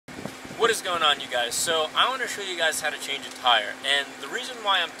What is going on, you guys? So I want to show you guys how to change a tire, and the reason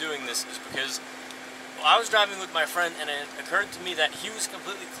why I'm doing this is because I was driving with my friend and it occurred to me that he was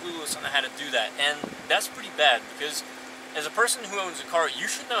completely clueless on how to do that, and that's pretty bad because as a person who owns a car, you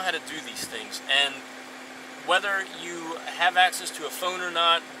should know how to do these things, and whether you have access to a phone or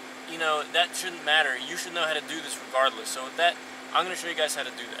not, you know, that shouldn't matter. You should know how to do this regardless. So with that, I'm going to show you guys how to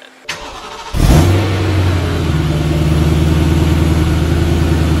do that.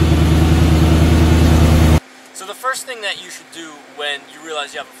 So the first thing that you should do when you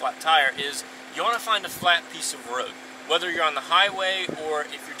realize you have a flat tire is you want to find a flat piece of road. Whether you're on the highway or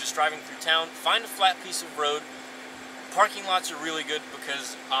if you're just driving through town, find a flat piece of road. Parking lots are really good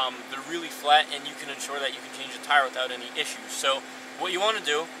because they're really flat and you can ensure that you can change the tire without any issues. So what you want to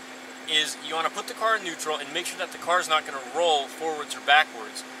do is you want to put the car in neutral and make sure that the car is not going to roll forwards or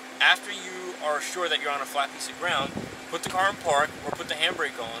backwards. After you are sure that you're on a flat piece of ground, put the car in park or put the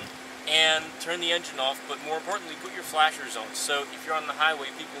handbrake on and turn the engine off, but more importantly, put your flashers on. So if you're on the highway,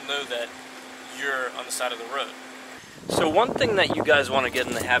 people know that you're on the side of the road. So one thing that you guys want to get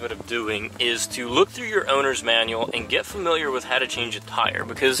in the habit of doing is to look through your owner's manual and get familiar with how to change a tire,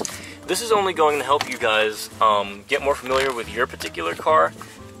 because this is only going to help you guys get more familiar with your particular car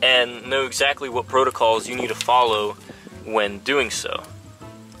and know exactly what protocols you need to follow when doing so.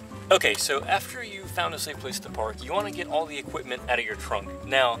 Okay, so after you found a safe place to park, you want to get all the equipment out of your trunk.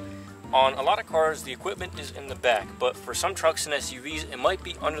 Now, on a lot of cars, the equipment is in the back, but for some trucks and SUVs, it might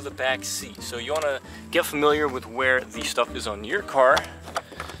be under the back seat. So you want to get familiar with where the stuff is on your car.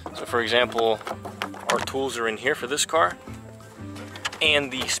 So for example, our tools are in here for this car, and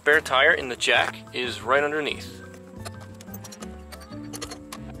the spare tire in the jack is right underneath.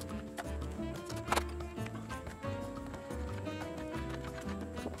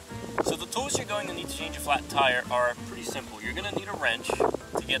 So the tools you're going to need to change a flat tire are pretty simple. You're going to need a wrench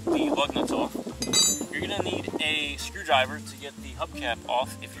to get the lug nuts off. You're going to need a screwdriver to get the hubcap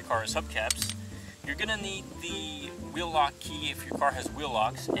off if your car has hubcaps. You're going to need the wheel lock key if your car has wheel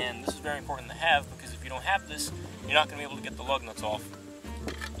locks, and this is very important to have because if you don't have this, you're not going to be able to get the lug nuts off.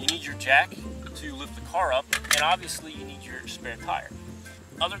 You need your jack to lift the car up, and obviously you need your spare tire.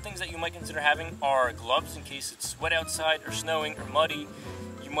 Other things that you might consider having are gloves in case it's wet outside or snowing or muddy.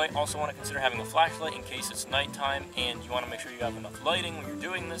 You might also want to consider having a flashlight in case it's nighttime and you want to make sure you have enough lighting when you're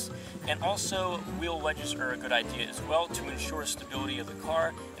doing this. And also, wheel wedges are a good idea as well to ensure stability of the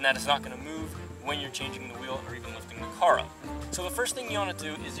car and that it's not going to move when you're changing the wheel or even lifting the car up. So the first thing you want to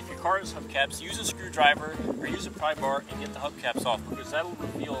do is if your car has hubcaps, use a screwdriver or use a pry bar and get the hubcaps off because that'll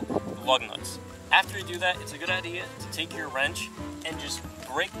reveal the lug nuts. After you do that, it's a good idea to take your wrench and just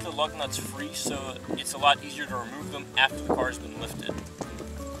break the lug nuts free so it's a lot easier to remove them after the car has been lifted.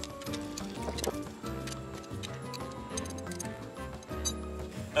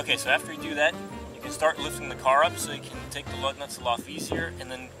 Okay, so after you do that, you can start lifting the car up so you can take the lug nuts a lot easier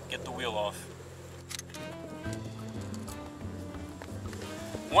and then get the wheel off.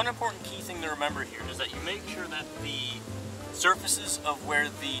 One important key thing to remember here is that you make sure that the surfaces of where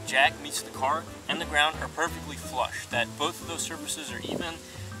the jack meets the car and the ground are perfectly flush, that both of those surfaces are even,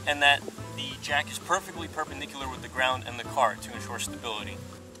 and that the jack is perfectly perpendicular with the ground and the car to ensure stability.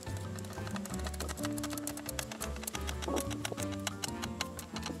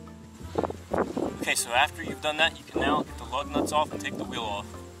 Okay, so after you've done that, you can now get the lug nuts off and take the wheel off.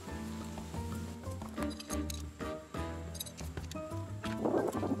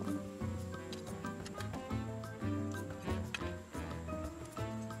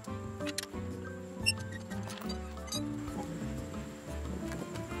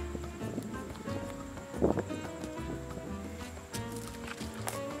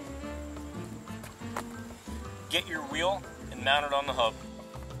 Get your wheel and mount it on the hub.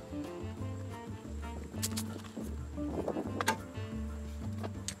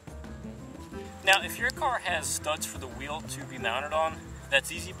 Now, if your car has studs for the wheel to be mounted on, that's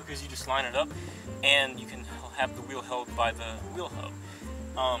easy because you just line it up and you can have the wheel held by the wheel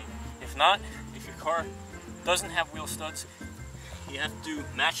hub. If not, if your car doesn't have wheel studs, you have to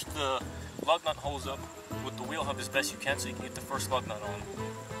match the lug nut holes up with the wheel hub as best you can so you can get the first lug nut on.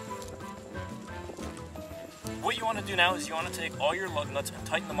 What you want to do now is you want to take all your lug nuts and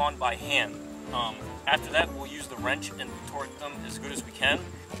tighten them on by hand. After that, we'll use the wrench and torque them as good as we can.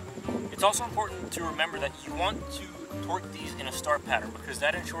 It's also important to remember that you want to torque these in a star pattern because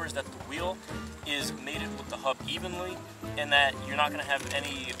that ensures that the wheel is mated with the hub evenly and that you're not going to have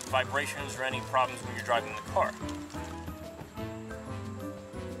any vibrations or any problems when you're driving the car.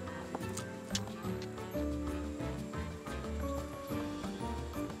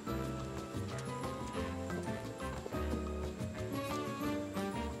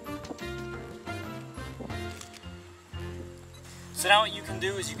 So now what you can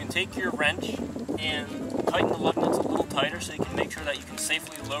do is you can take your wrench and tighten the lug nuts a little tighter so you can make sure that you can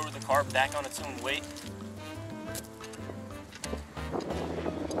safely lower the car back on its own weight.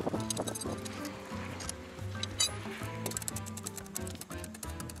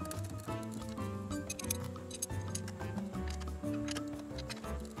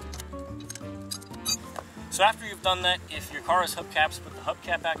 So after you've done that, if your car has hubcaps, put the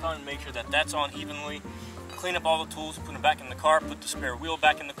hubcap back on and make sure that that's on evenly. Clean up all the tools, put them back in the car, put the spare wheel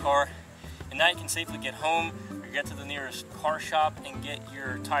back in the car, and now you can safely get home or get to the nearest car shop and get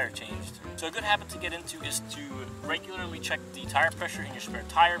your tire changed. So a good habit to get into is to regularly check the tire pressure in your spare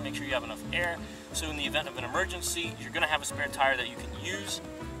tire, make sure you have enough air, so in the event of an emergency, you're going to have a spare tire that you can use.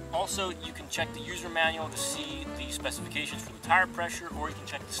 Also, you can check the user manual to see the specifications for the tire pressure, or you can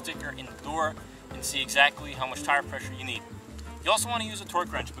check the sticker in the door and see exactly how much tire pressure you need. You also want to use a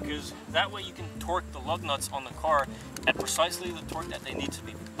torque wrench because that way you can torque the lug nuts on the car at precisely the torque that they need to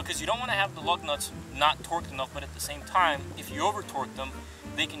be. Because you don't want to have the lug nuts not torqued enough, but at the same time, if you over torque them,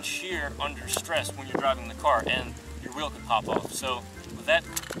 they can shear under stress when you're driving the car and your wheel could pop off. So with that,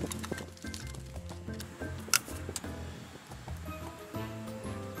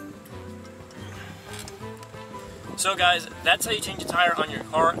 so guys, that's how you change a tire on your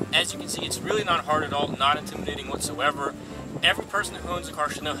car. As you can see, it's really not hard at all, not intimidating whatsoever. Every person who owns a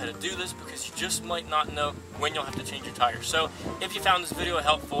car should know how to do this because you just might not know when you'll have to change your tires. So if you found this video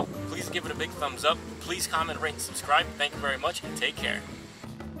helpful, please give it a big thumbs up. Please comment, rate, and subscribe. Thank you very much and take care.